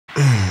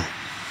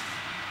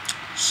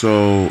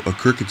So, a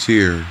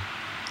cricketer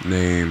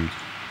named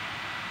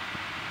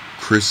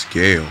Chris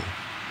Gayle,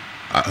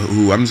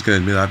 who I'm just going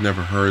to admit I've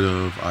never heard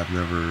of, I've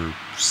never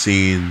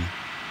seen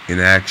in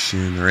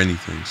action or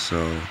anything,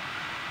 so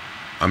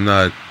I'm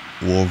not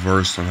well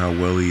versed on how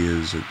well he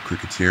is at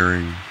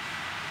cricketeering,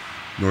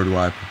 nor do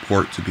I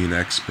purport to be an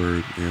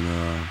expert in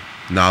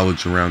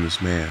knowledge around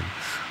this man.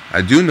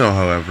 I do know,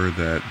 however,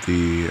 that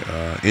the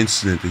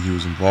incident that he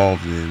was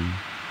involved in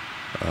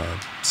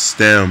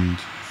stemmed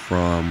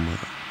from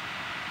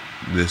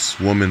this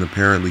woman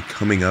apparently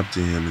coming up to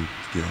him and,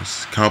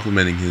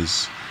 complimenting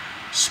his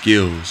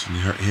skills, and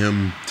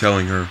him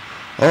telling her,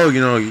 "Oh,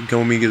 you can come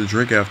with me and get a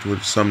drink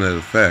afterwards," something to that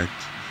effect.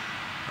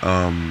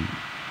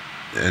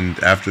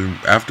 And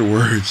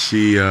afterwards,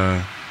 she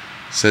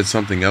said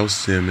something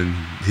else to him, and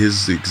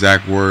his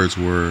exact words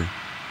were,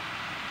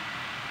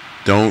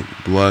 "Don't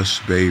blush,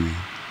 baby."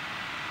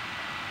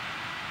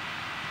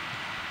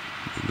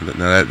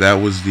 Now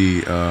that was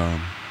the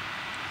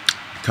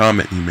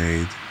comment he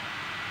made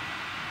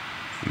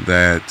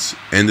that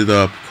ended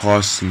up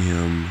costing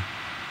him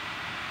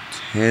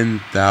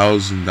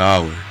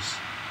 $10,000.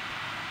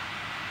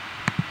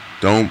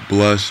 Don't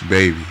blush,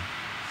 baby.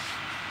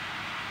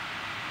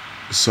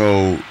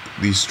 So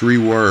these three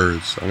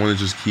words, I'm going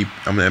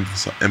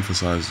to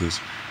emphasize this.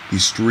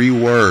 These three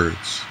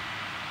words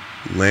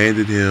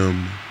landed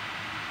him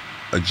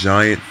a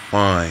giant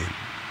fine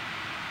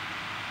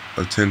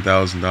of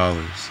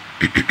 $10,000.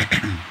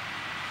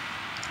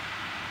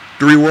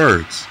 Three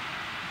words.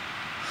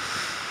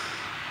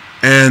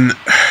 And,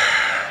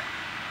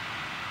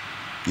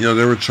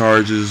 there were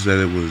charges that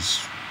it was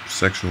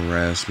sexual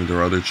harassment. There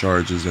were other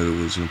charges that it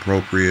was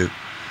inappropriate.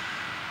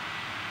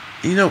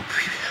 The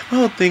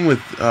whole thing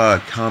with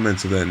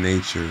comments of that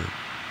nature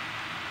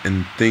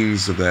and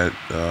things of that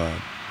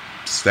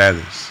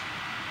status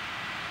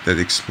that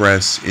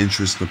express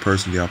interest in the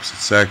person of the opposite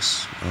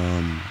sex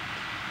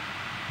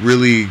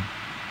really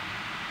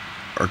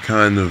are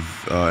kind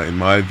of, in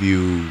my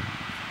view,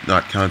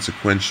 not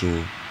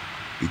consequential,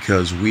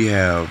 because we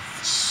have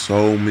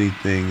so many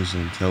things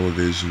on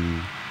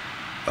television,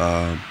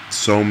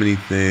 so many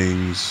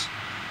things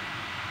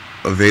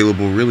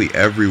available really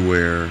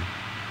everywhere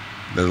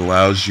that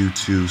allows you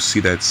to see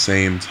that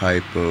same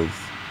type of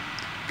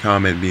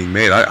comment being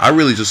made. I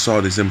really just saw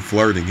this, him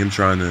flirting, him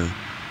trying to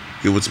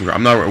get with some girl.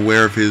 I'm not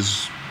aware of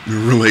his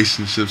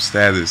relationship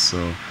status,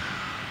 so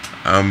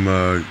I'm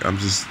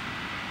just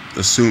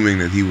assuming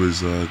that he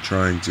was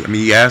trying to. I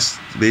mean, he asked,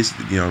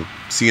 basically,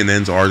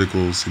 CNN's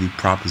article said he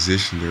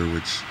propositioned her,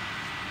 which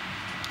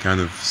kind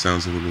of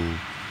sounds a little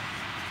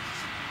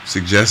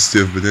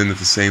suggestive, but then at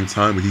the same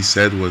time, what he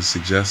said was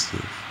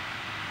suggestive.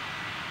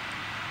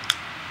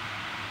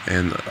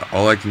 And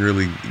all I can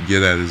really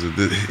get at is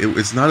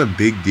it's not a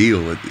big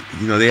deal.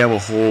 They have a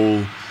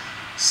whole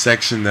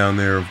section down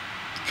there of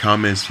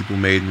comments people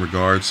made in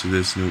regards to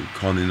this,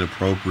 calling it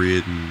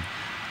inappropriate and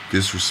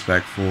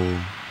disrespectful.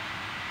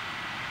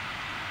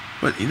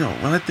 But,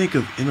 when I think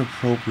of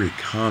inappropriate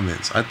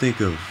comments, I think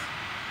of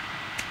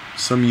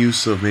some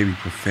use of maybe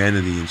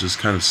profanity and just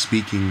kind of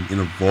speaking in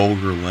a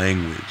vulgar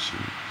language,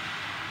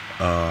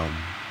 and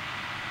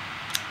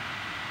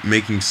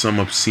making some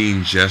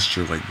obscene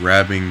gesture like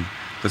grabbing,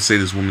 let's say,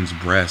 this woman's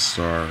breast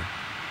or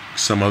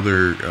some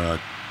other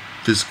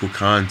physical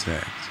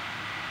contact.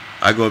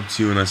 I go up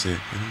to you and I say,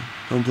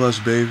 "Don't blush,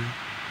 baby."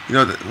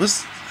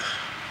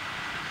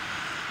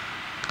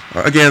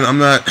 Again, I'm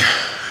not.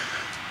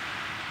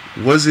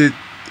 Was it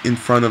in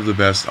front of the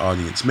best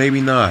audience? Maybe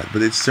not,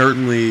 but it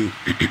certainly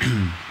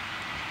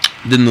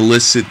didn't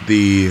elicit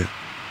the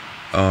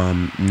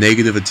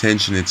negative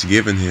attention it's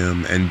given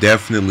him, and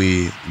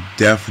definitely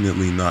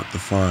not the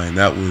fine.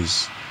 That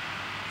was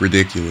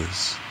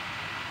ridiculous.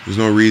 There's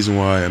no reason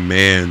why a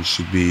man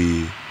should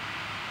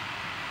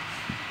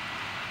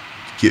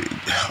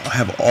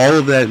have all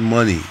of that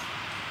money,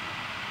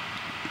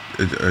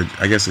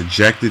 I guess,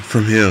 ejected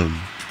from him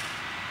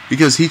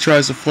because he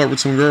tries to flirt with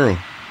some girl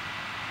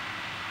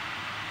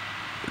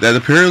that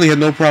apparently had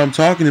no problem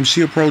talking to him.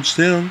 She approached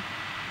him.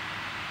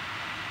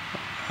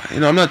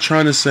 I'm not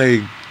trying to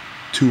say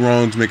two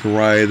wrongs make a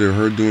right, or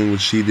her doing what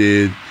she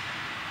did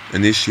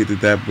initiated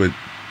that, but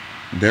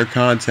their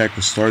contact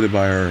was started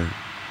by her,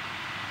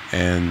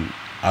 and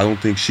I don't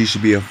think she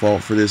should be at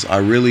fault for this. I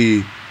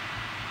really,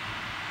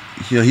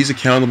 he's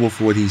accountable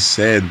for what he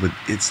said, but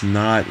it's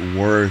not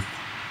worth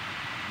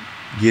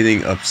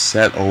getting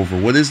upset over.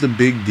 What is the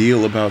big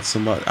deal about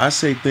somebody? I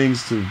say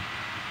things to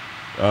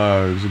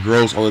the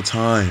girls all the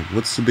time.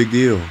 What's the big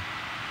deal?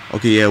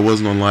 Okay, yeah, it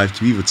wasn't on live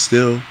TV, but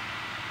still,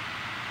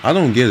 I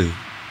don't get it.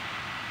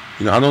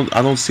 I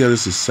don't see how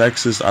this is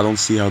sexist. I don't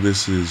see how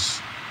this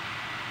is.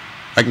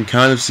 I can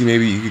kind of see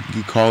maybe you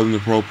call it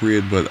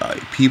inappropriate, but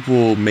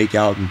people make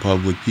out in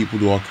public. People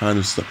do all kinds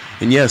of stuff,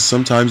 and yes,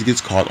 sometimes it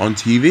gets caught on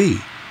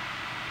TV.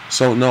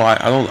 So no, I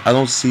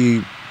don't see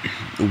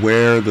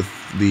where the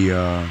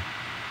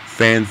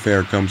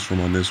fanfare comes from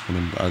on this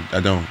one. I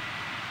don't.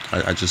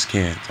 I just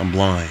can't. I'm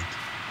blind.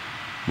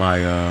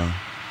 My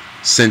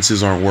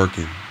senses aren't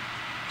working.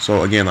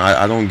 So again,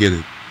 I don't get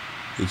it.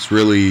 It's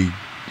really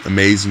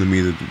amazing to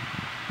me that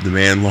the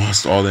man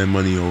lost all that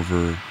money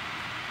over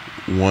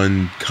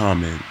one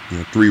comment,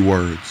 3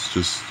 words,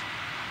 just,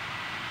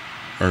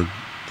 or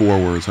 4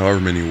 words, however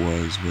many it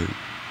was, but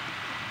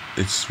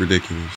it's ridiculous.